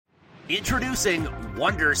Introducing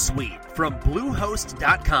Wondersuite from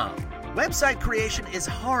Bluehost.com. Website creation is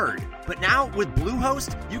hard, but now with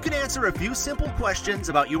Bluehost, you can answer a few simple questions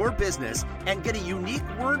about your business and get a unique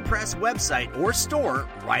WordPress website or store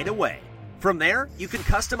right away. From there, you can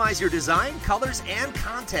customize your design, colors, and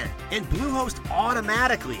content. And Bluehost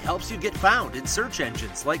automatically helps you get found in search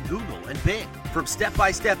engines like Google and Bing. From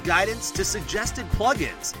step-by-step guidance to suggested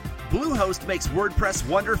plugins, Bluehost makes WordPress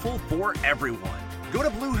wonderful for everyone. Go to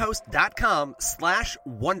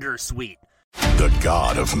bluehost.com/wondersuite. The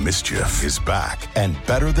god of mischief is back and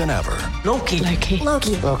better than ever. Loki.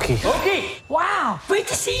 Wow, great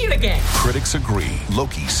to see you again. Critics agree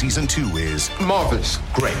Loki Season 2 is marvelous,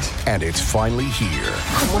 great. And it's finally here.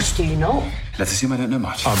 How much do you know? Let's assume I don't know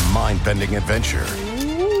much. A mind-bending adventure.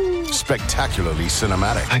 Spectacularly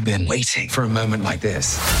cinematic. I've been waiting for a moment like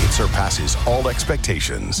this. It surpasses all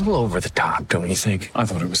expectations. A little over the top, don't you think? I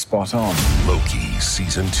thought it was spot on. Loki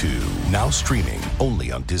Season 2. Now streaming only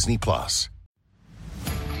on Disney+.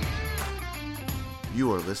 You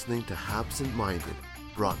are listening to Habsent Minded,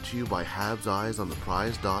 brought to you by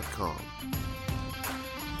HabsEyesOnThePrize.com.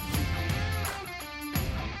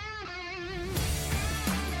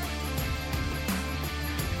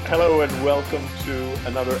 Hello and welcome to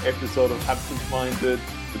another episode of Habsent Minded,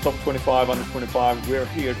 the top 25 under 25. We're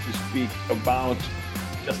here to speak about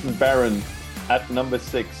Justin Barron at number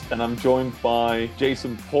 6, and I'm joined by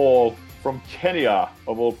Jason Paul from Kenya,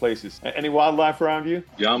 of all places. Any wildlife around you?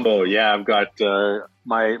 Jumbo, yeah, I've got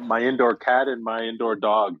my indoor cat and my indoor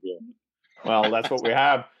dog. Yeah. Well, that's what we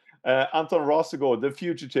have. Anton Rosego, the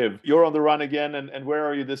fugitive. You're on the run again, and where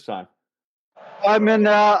are you this time? I'm in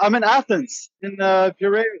Athens, in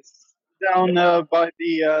Piraeus, down by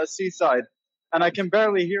the seaside, and I can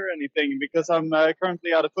barely hear anything because I'm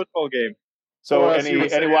currently at a football game. So,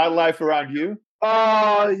 any wildlife around you?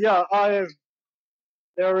 Yeah,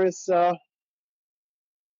 there is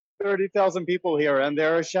 30,000 people here, and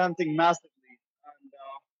they're chanting massively,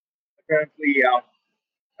 and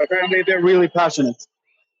apparently they're really passionate.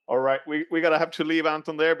 All right, we're going to have to leave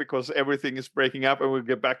Anton there because everything is breaking up, and we'll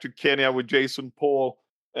get back to Kenya with Jason Paul.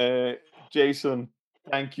 Jason,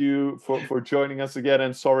 thank you for joining us again,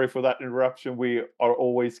 and sorry for that interruption. We are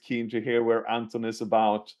always keen to hear where Anton is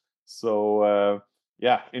about. So,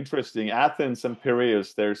 yeah, interesting. Athens and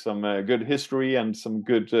Piraeus, there's some good history and some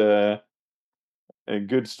good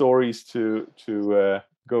stories to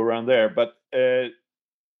go around there. But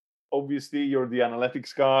obviously, you're the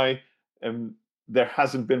analytics guy, and there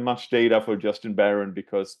hasn't been much data for Justin Barron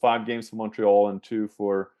because 5 games for Montreal and 2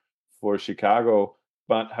 for Chicago.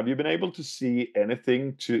 But have you been able to see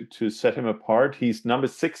anything to set him apart? He's number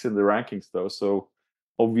 6 in the rankings, though. So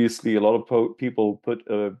obviously, a lot of people put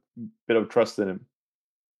a bit of trust in him.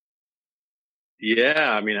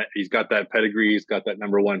 Yeah, I mean, he's got that pedigree. He's got that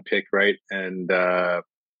number 1 pick, right? And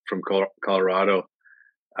from Colorado.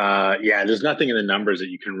 Yeah, there's nothing in the numbers that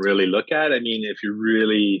you can really look at. I mean, if you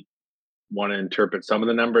really want to interpret some of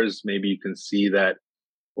the numbers, maybe you can see that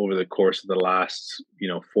over the course of the last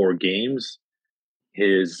 4 games,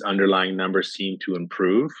 his underlying numbers seem to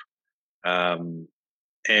improve, and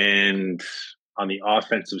on the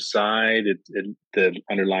offensive side, the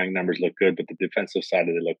underlying numbers look good, but the defensive side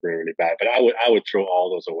of it look really, really bad. But I would throw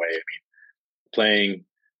all those away. I mean, playing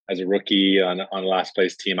as a rookie on a last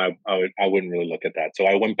place team, I wouldn't really look at that. So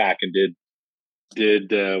I went back and did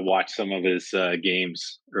watch some of his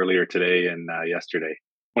games earlier today and yesterday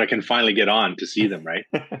when I can finally get on to see them, right?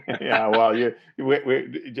 Yeah, well,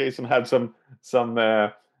 Jason had some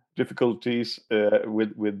difficulties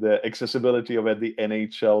with the accessibility of the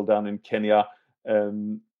NHL down in Kenya.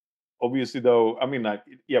 Obviously, though, I mean,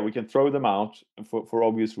 we can throw them out for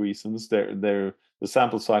obvious reasons. The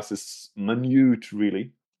sample size is minute,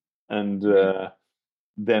 really, and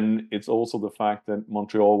then it's also the fact that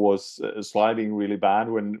Montreal was sliding really bad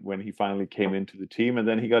when he finally came into the team, and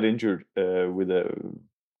then he got injured with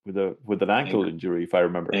an ankle injury, if I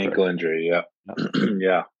remember. Ankle injury, yeah.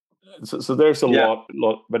 Yeah. So there's a lot,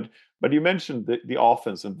 but you mentioned the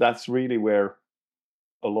offense, and that's really where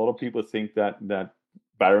a lot of people think that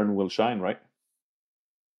Barron will shine, right?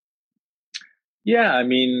 Yeah, I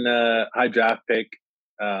mean, high draft pick.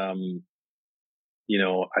 I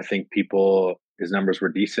think his numbers were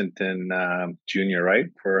decent in junior, right,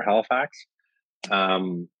 for Halifax.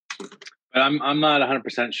 But I'm not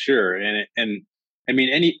 100% sure. And I mean,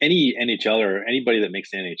 any NHLer or anybody that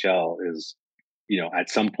makes the NHL is, at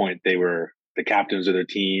some point they were the captains of their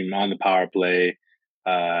team on the power play.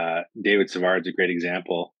 David Savard's a great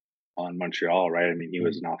example on Montreal, right? I mean, he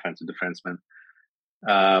was an offensive defenseman.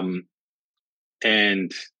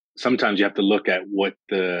 And sometimes you have to look at what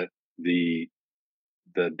the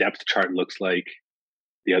the depth chart looks like,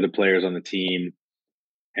 the other players on the team.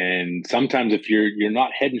 And sometimes if you're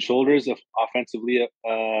not head and shoulders offensively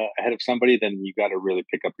ahead of somebody, then you got to really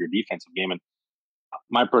pick up your defensive game. And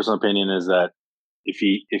my personal opinion is that if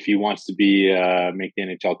he wants to be make the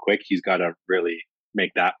NHL quick, he's got to really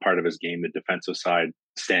make that part of his game, the defensive side,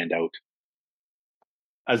 stand out.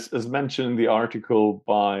 As mentioned in the article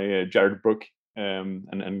by Jared Brook,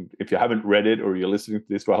 and if you haven't read it or you're listening to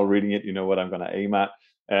this while reading it, you know what I'm going to aim at.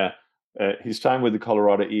 His time with the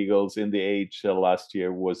Colorado Eagles in the AHL last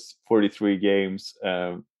year was 43 games,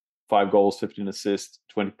 5 goals, 15 assists,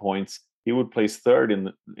 20 points. He would place third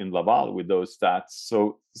in Laval with those stats.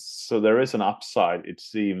 So there is an upside, it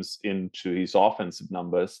seems, into his offensive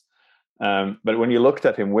numbers. But when you looked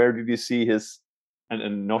at him, where did you see his,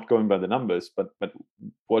 and not going by the numbers, but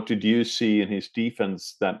what did you see in his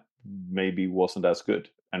defense that maybe wasn't as good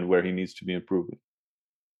and where he needs to be improving?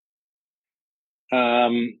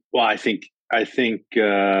 Well, I think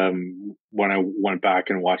when I went back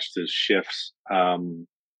and watched his shifts,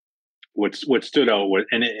 what stood out was,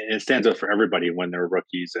 and it stands out for everybody when they're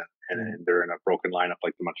rookies and they're in a broken lineup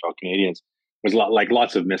like the Montreal Canadiens, was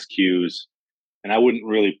lots of miscues, and I wouldn't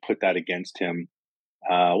really put that against him.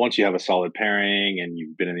 Once you have a solid pairing and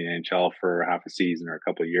you've been in the NHL for half a season or a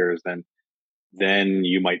couple of years, then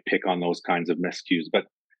you might pick on those kinds of miscues. But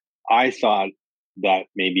I thought that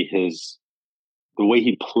maybe the way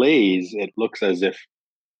he plays, it looks as if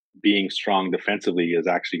being strong defensively is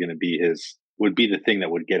actually going to would be the thing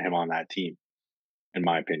that would get him on that team, in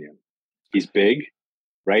my opinion. He's big,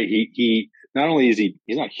 right? He not only is he's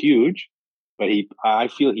not huge, but I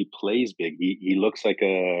feel he plays big. He looks like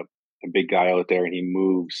a big guy out there, and he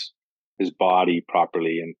moves his body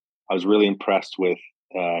properly. And I was really impressed with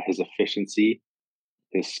his efficiency.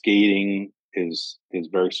 His skating is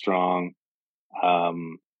very strong.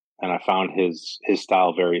 And I found his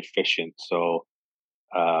style very efficient. So,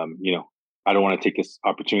 I don't want to take this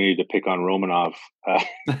opportunity to pick on Romanov,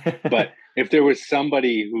 but if there was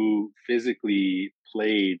somebody who physically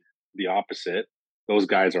played the opposite, those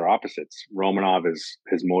guys are opposites. Romanov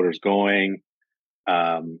his motor's going.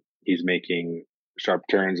 He's making sharp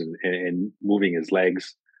turns and moving his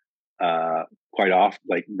legs quite often,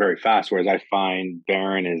 like very fast. Whereas I find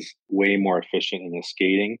Barron is way more efficient in his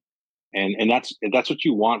skating. And that's what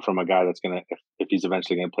you want from a guy that's going to, if he's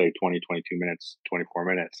eventually going to play 20, 22 minutes, 24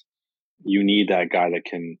 minutes, you need that guy that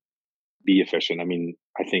can be efficient. I mean,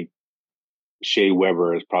 I think Shea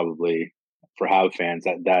Weber is probably, for Hab fans,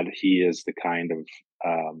 that he is the kind of,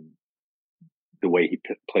 the way he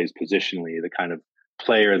plays positionally, the kind of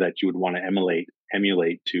player that you would want to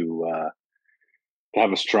emulate to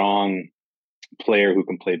have a strong player who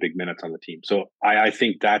can play big minutes on the team. So I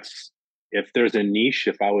think that's, if there's a niche,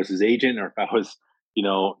 if I was his agent or if I was, the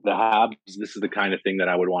Habs, this is the kind of thing that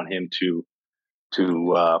I would want him to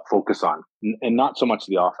focus on, and not so much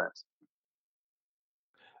the offense.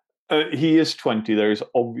 He is 20. There is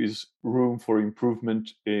obvious room for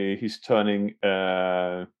improvement. He's turning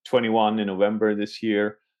 21 in November this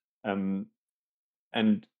year. And,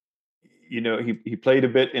 he played a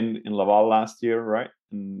bit in Laval last year, right?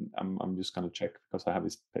 And I'm just going to check because I have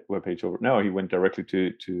his webpage over. No, he went directly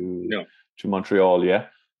to Montreal, yeah.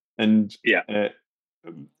 And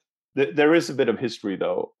there is a bit of history,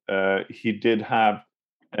 though. He did have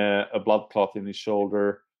a blood clot in his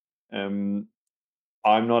shoulder. I'm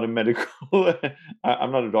not a medical.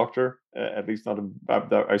 I'm not a doctor. At least not.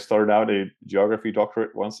 I started out a geography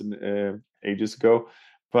doctorate once ages ago,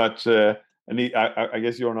 but I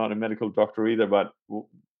guess you're not a medical doctor either. But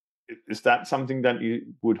is that something that you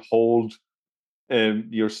would hold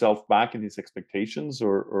yourself back in his expectations,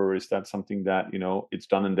 or is that something that it's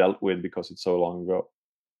done and dealt with because it's so long ago?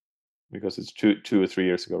 Because it's 2 or 3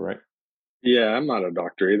 years ago, right? Yeah, I'm not a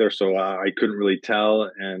doctor either, so I couldn't really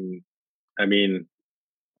tell. And I mean,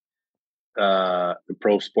 the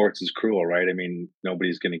pro sports is cruel, right? I mean,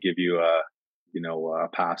 nobody's going to give you a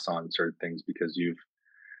pass on certain things because you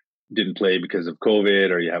didn't play because of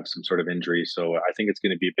COVID or you have some sort of injury. So I think it's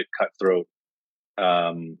going to be a bit cutthroat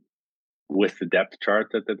with the depth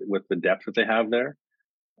chart with the depth that they have there.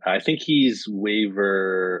 I think he's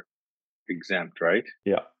waiver exempt, right?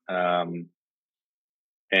 Yeah.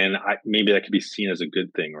 And maybe that could be seen as a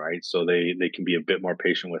good thing, right? So they can be a bit more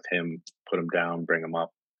patient with him, put him down, bring him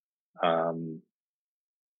up.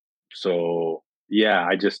 So yeah,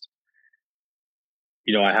 I just,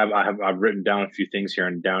 I've written down a few things here,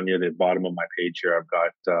 and down near the bottom of my page here, I've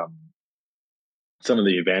got some of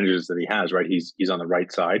the advantages that he has, right? He's on the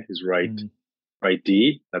right side, his right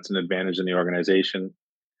D. That's an advantage in the organization.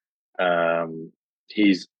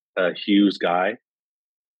 He's a Hughes guy,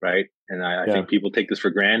 right? And I think people take this for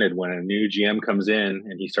granted when a new GM comes in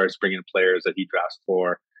and he starts bringing players that he drafts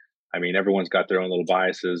for. I mean, everyone's got their own little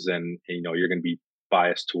biases, and you know, you're going to be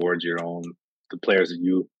biased towards the players that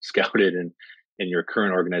you scouted and your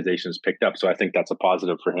current organization has picked up. So I think that's a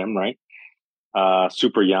positive for him, right?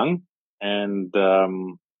 Super young. And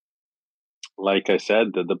like I said,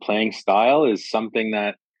 the playing style is something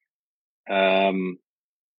that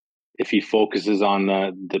if he focuses on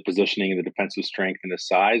the positioning and the defensive strength and the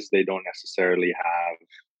size, they don't necessarily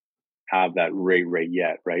have that rate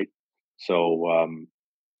yet, right? So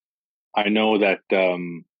I know that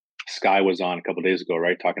Sky was on a couple of days ago,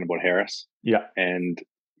 right, talking about Harris. Yeah. And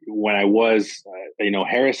when I was,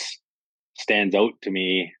 Harris stands out to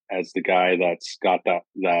me as the guy that's got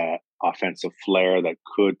the offensive flair that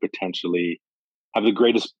could potentially have the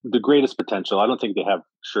greatest potential. I don't think they have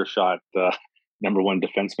sure shot number one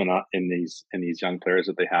defenseman in these young players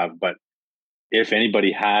that they have, but if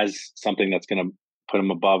anybody has something that's going to put him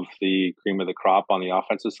above the cream of the crop on the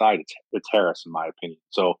offensive side, it's Harris, in my opinion.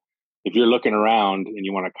 So if you're looking around and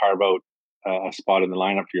you want to carve out a spot in the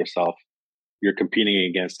lineup for yourself, you're competing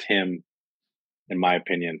against him, in my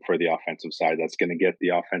opinion, for the offensive side. That's going to get the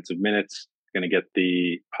offensive minutes, going to get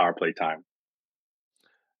the power play time.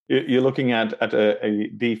 You're looking at a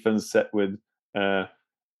defense set with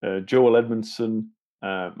Joel Edmondson,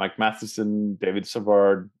 Mike Matheson, David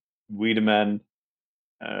Savard, Wiedemann,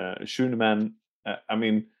 Schoenemann. I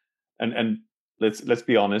mean, and let's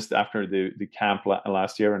be honest. After the camp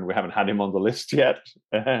last year, and we haven't had him on the list yet.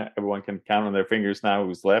 Everyone can count on their fingers now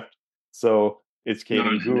who's left. So it's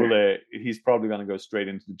Kaden Goulet. He's probably going to go straight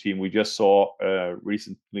into the team. We just saw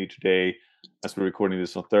recently today, as we're recording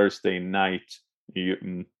this on Thursday night,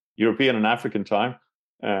 European and African time,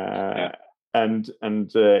 and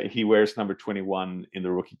he wears number 21 in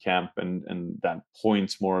the rookie camp, and that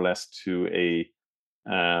points more or less to a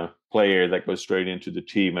player that goes straight into the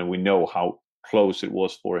team, and we know how close it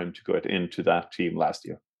was for him to get into that team last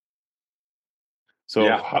year.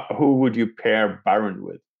 So who would you pair Barron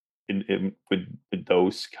with with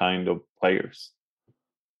those kind of players?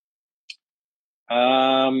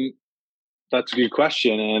 That's a good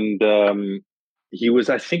question, and he was,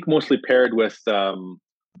 I think, mostly paired with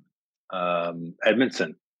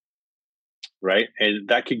Edmondson, right? And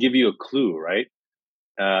that could give you a clue, right?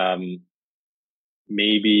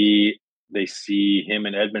 Maybe they see him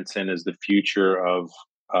and Edmondson as the future of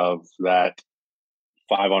that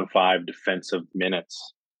 5-on-5 defensive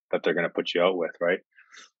minutes that they're going to put you out with, right?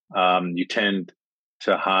 You tend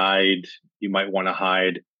to hide. You might want to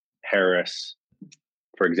hide Harris,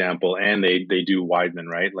 for example, and they do Wiedemann,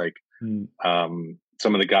 right? Like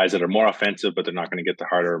some of the guys that are more offensive, but they're not going to get the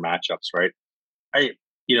harder matchups, right?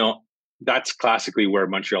 That's classically where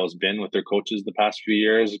Montreal's been with their coaches the past few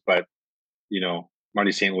years, but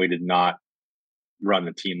Marty St. Louis did not run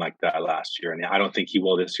the team like that last year, and I don't think he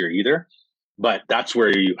will this year either. But that's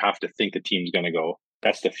where you have to think the team's going to go.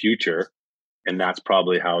 That's the future, and that's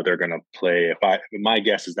probably how they're going to play. My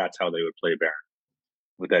guess is that's how they would play Barron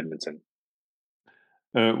with Edmondson.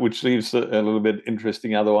 Which leaves a little bit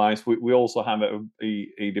interesting. Otherwise, we also have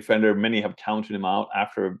a defender. Many have counted him out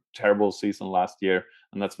after a terrible season last year,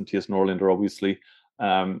 and that's Matthias Norlinder, obviously.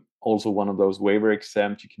 Also one of those waiver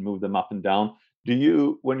exempt. You can move them up and down. When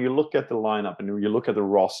you look at the lineup and you look at the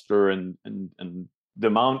roster and the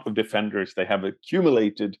amount of defenders they have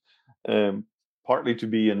accumulated, partly to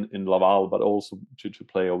be in Laval, but also to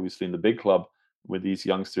play obviously in the big club with these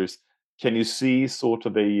youngsters, can you see sort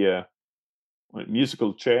of a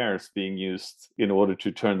musical chairs being used in order to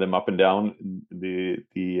turn them up and down the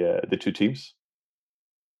two teams?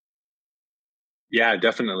 Yeah,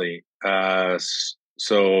 definitely.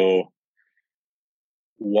 So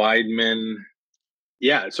Wiedemann,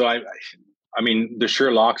 yeah. So I mean, the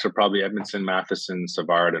sure locks are probably Edmondson, Matheson,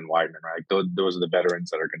 Savard, and Wiedemann, right? Those are the veterans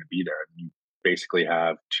that are going to be there. You basically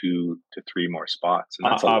have 2 to 3 more spots,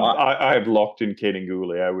 and that's a lot. I have locked in Kaden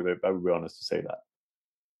Goulet. I would be honest to say that.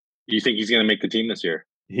 You think he's going to make the team this year?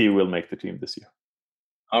 He will make the team this year.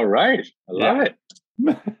 All right. I love it.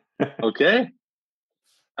 Okay.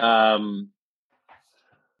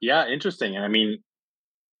 Yeah, interesting. I mean,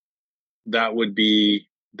 it's going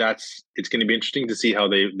to be interesting to see how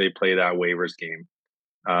they play that waivers game.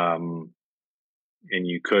 And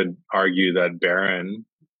you could argue that Barron,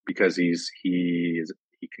 because he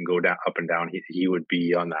can go down, up and down, he would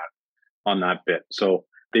be on that bit. So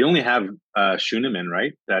they only have Schoenemann,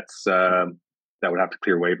 right? That's that would have to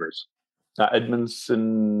clear waivers.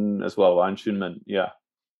 Edmondson as well, and Schoenemann, yeah.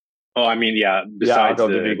 Oh, I mean, yeah. Besides the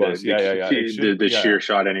big ones, the sheer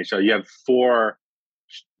shot NHL, you have 4,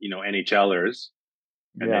 NHLers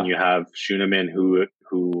and then you have Schoenemann who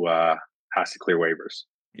has to clear waivers.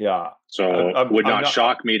 Yeah. So it would not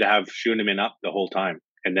shock me to have Schoenemann up the whole time,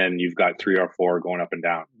 and then you've got 3 or 4 going up and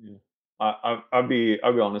down. Yeah. I'll be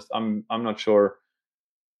honest. I'm not sure.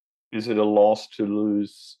 Is it a loss to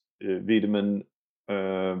lose Wiedemann?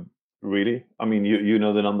 Really? I mean, you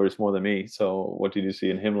know the numbers more than me. So what did you see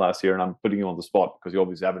in him last year? And I'm putting you on the spot because you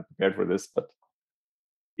obviously haven't prepared for this. But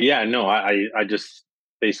yeah, no, I just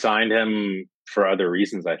they signed him for other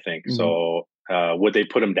reasons, I think. Mm-hmm. So would they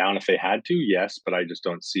put him down if they had to? Yes, but I just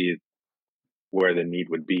don't see where the need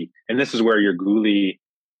would be. And this is where your Gouli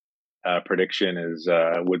prediction is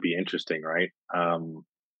would be interesting, right?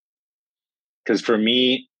 Because for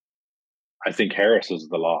me, I think Harris is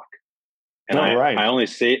the lock, and I only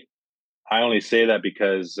say that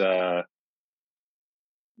because of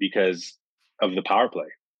the power play.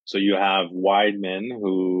 So you have Weidman,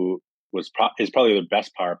 who is probably the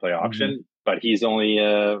best power play option, but he's only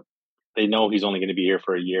they know he's only going to be here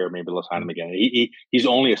for a year. Maybe they'll sign him again. He's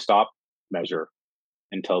only a stop measure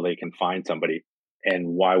until they can find somebody. And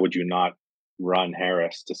why would you not run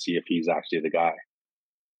Harris to see if he's actually the guy?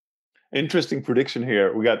 Interesting prediction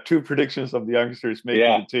here. We got 2 predictions of the youngsters making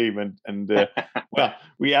the team, and well,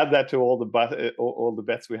 we add that to all the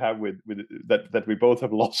bets we have with that we both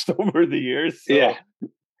have lost over the years. So,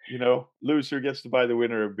 you know, loser gets to buy the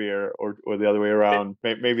winner a beer, or the other way around.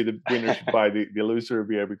 Maybe the winner should buy the loser a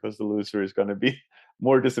beer because the loser is going to be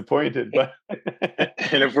more disappointed. But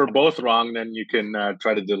and if we're both wrong, then you can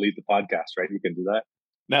try to delete the podcast, right? You can do that.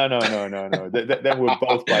 No. Then we'll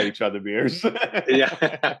both buy each other beers. Yeah.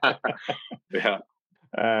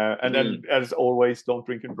 And then, as always, don't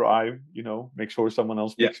drink and drive. You know, make sure someone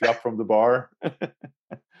else picks you up from the bar.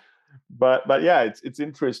 But yeah, it's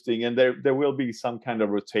interesting, and there will be some kind of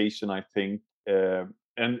rotation, I think,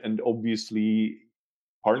 and obviously,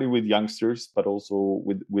 partly with youngsters, but also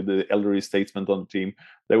with the elderly statesmen on the team,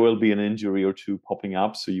 there will be an injury or 2 popping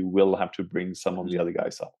up, so you will have to bring some of the other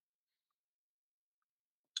guys up.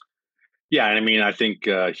 Yeah, and I mean, I think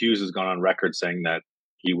Hughes has gone on record saying that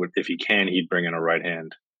he would, if he can, he'd bring in a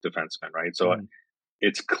right-hand defenseman, right? So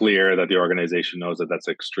it's clear that the organization knows that that's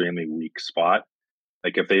an extremely weak spot.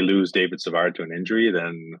 Like if they lose David Savard to an injury,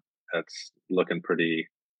 then that's looking pretty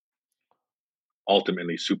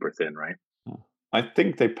ultimately super thin, right? I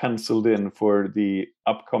think they penciled in for the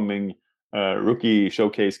upcoming rookie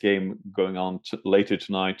showcase game going on later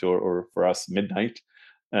tonight, or for us midnight.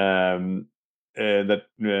 That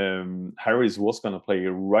Harris was going to play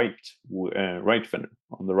right defender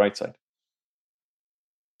on the right side.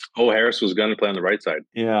 Oh, Harris was going to play on the right side.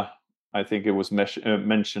 Yeah, I think it was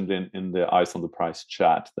mentioned in the Eyes on the Prize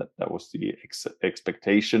chat that was the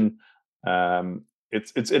expectation.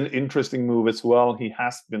 It's an interesting move as well. He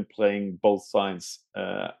has been playing both sides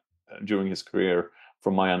during his career,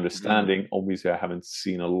 from my understanding. Obviously, I haven't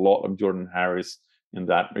seen a lot of Jordan Harris in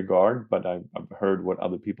that regard, but I've heard what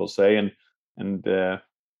other people say, and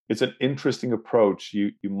it's an interesting approach.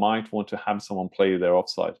 You might want to have someone play their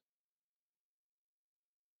offside.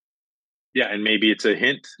 Yeah, and maybe it's a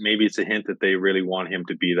hint. Maybe it's a hint that they really want him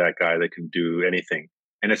to be that guy that can do anything,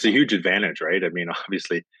 and it's a huge advantage, right? I mean,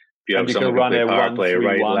 obviously, if you have someone who can play power play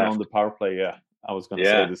right, left on the power play, I was going to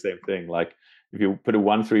say the same thing. Like if you put a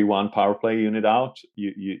 1-3-1 power play unit out,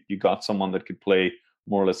 you got someone that could play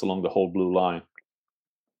more or less along the whole blue line.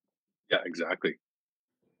 Yeah, exactly.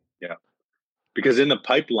 Yeah. Because in the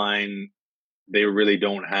pipeline, they really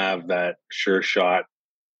don't have that sure shot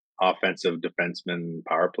offensive defenseman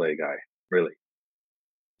power play guy, really.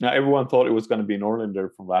 Now, everyone thought it was going to be Norlinder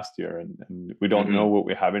from last year, and we don't know what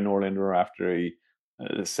we have in Norlinder after a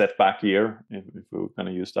setback year, if we're going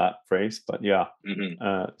to use that phrase. But yeah,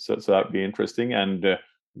 so that'd be interesting. And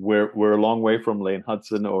we're a long way from Lane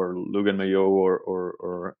Hudson or Logan Mayo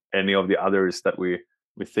or any of the others that we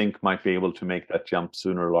think might be able to make that jump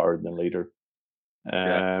sooner rather than later.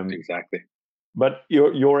 Exactly. But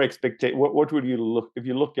your expectation, what would you look if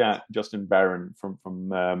you look at Justin Barron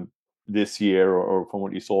from this year or from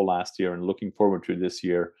what you saw last year and looking forward to this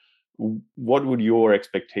year? What would your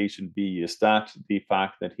expectation be? Is that the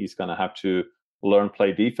fact that he's going to have to learn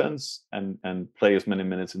play defense and play as many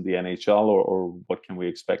minutes in the NHL, or what can we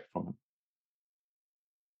expect from him?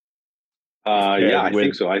 I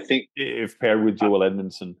think so. I think if paired with Joel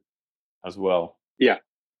Edmondson as well.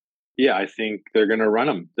 Yeah, I think they're going to run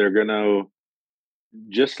him. They're going to,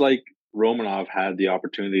 just like Romanov had the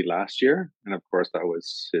opportunity last year, and of course that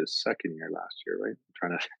was his second year last year, right? I'm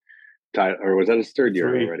trying to tie, or was that his third year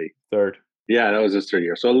already? Third. Yeah, that was his third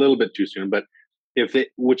year. So a little bit too soon. But if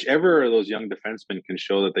whichever of those young defensemen can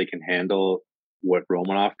show that they can handle what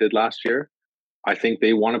Romanov did last year, I think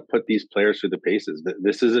they want to put these players through the paces.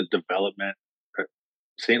 This is a development.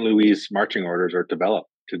 St. Louis marching orders are to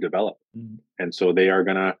develop. Mm-hmm. And so they are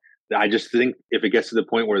going to, I just think if it gets to the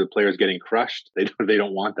point where the player is getting crushed, they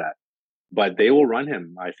don't want that. But they will run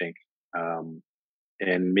him, I think.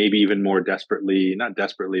 And maybe even more desperately, not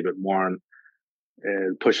desperately, but more on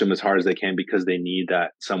push him as hard as they can, because they need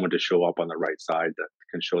that someone to show up on the right side that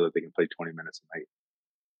can show that they can play 20 minutes a night.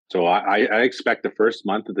 So I expect the first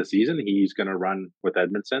month of the season, he's going to run with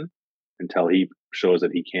Edmondson until he shows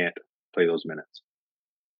that he can't play those minutes.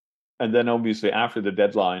 And then obviously after the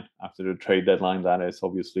trade deadline, that is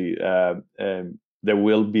obviously there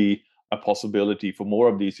will be a possibility for more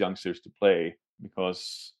of these youngsters to play,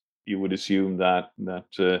 because you would assume that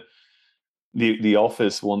the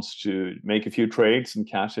office wants to make a few trades and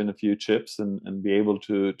cash in a few chips and be able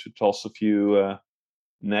to toss a few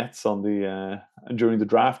nets on the during the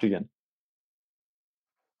draft again.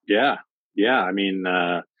 Yeah. I mean,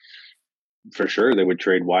 for sure they would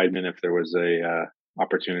trade Wideman if there was a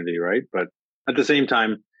opportunity, right? But at the same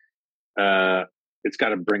time, it's got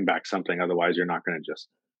to bring back something. Otherwise, you're not going to just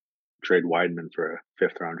trade Wideman for a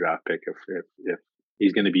 5th round draft pick if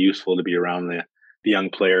he's going to be useful to be around the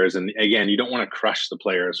young players. And again, you don't want to crush the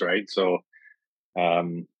players, right? So,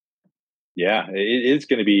 it's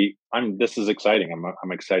going to be. This is exciting.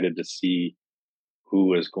 I'm excited to see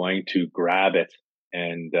who is going to grab it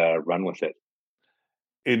and run with it.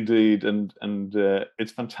 Indeed, and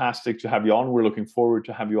it's fantastic to have you on. We're looking forward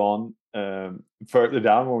to have you on further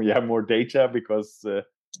down when we have more data, because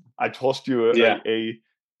I tossed you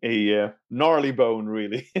a gnarly bone,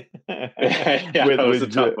 really,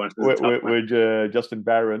 with Justin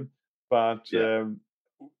Barron. But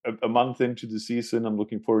a month into the season, I'm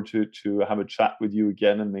looking forward to have a chat with you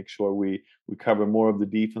again and make sure we cover more of the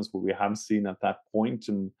defense, what we have seen at that point,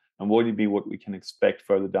 and what we can expect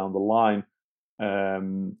further down the line.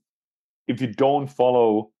 If you don't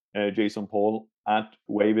follow Jason Paul at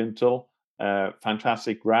Waveintel,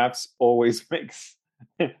 fantastic graphs, always makes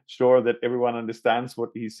sure that everyone understands what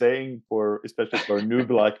he's saying, especially for a noob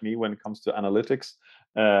like me when it comes to analytics.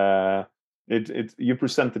 You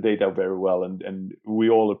present the data very well, and we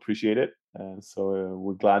all appreciate it. So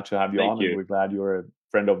we're glad to have you on, and we're glad you're a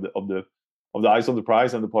friend of the Eyes on the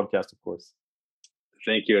Prize and the podcast, of course.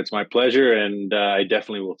 Thank you. It's my pleasure. And I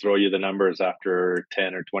definitely will throw you the numbers after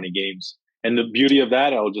 10 or 20 games. And the beauty of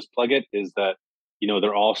that, I'll just plug it, is that,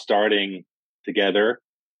 they're all starting together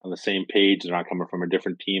on the same page. They're not coming from a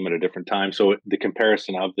different team at a different time. So the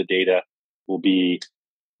comparison of the data will be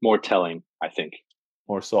more telling, I think.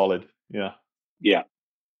 More solid. Yeah,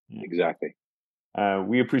 exactly.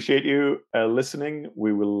 We appreciate you listening.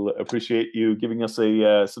 We will appreciate you giving us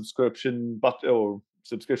a subscription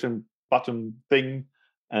button thing,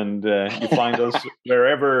 and you find us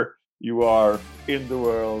wherever you are in the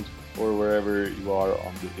world or wherever you are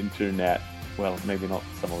on the internet. Well, maybe not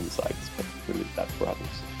some of the sites, but really that's for others.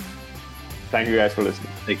 Thank you guys for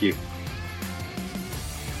listening. Thank you.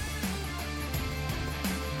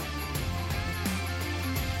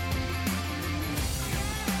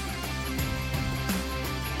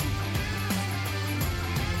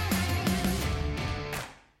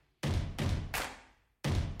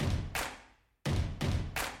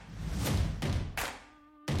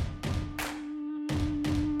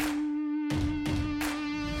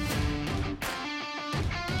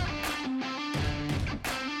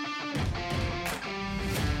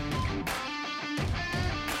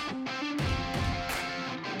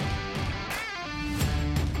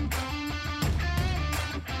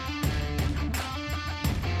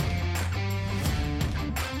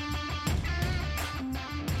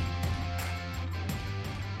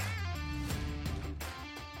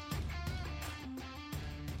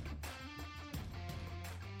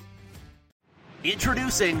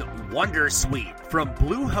 Introducing Wondersuite from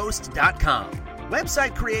Bluehost.com.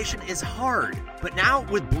 Website creation is hard, but now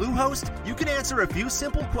with Bluehost, you can answer a few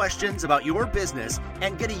simple questions about your business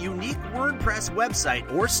and get a unique WordPress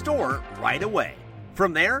website or store right away.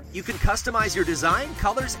 From there, you can customize your design,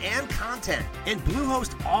 colors, and content. And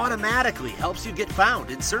Bluehost automatically helps you get found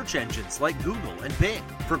in search engines like Google and Bing.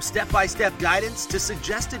 From step-by-step guidance to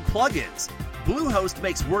suggested plugins, Bluehost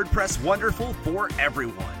makes WordPress wonderful for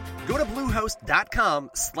everyone. Go to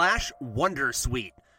bluehost.com/Wondersuite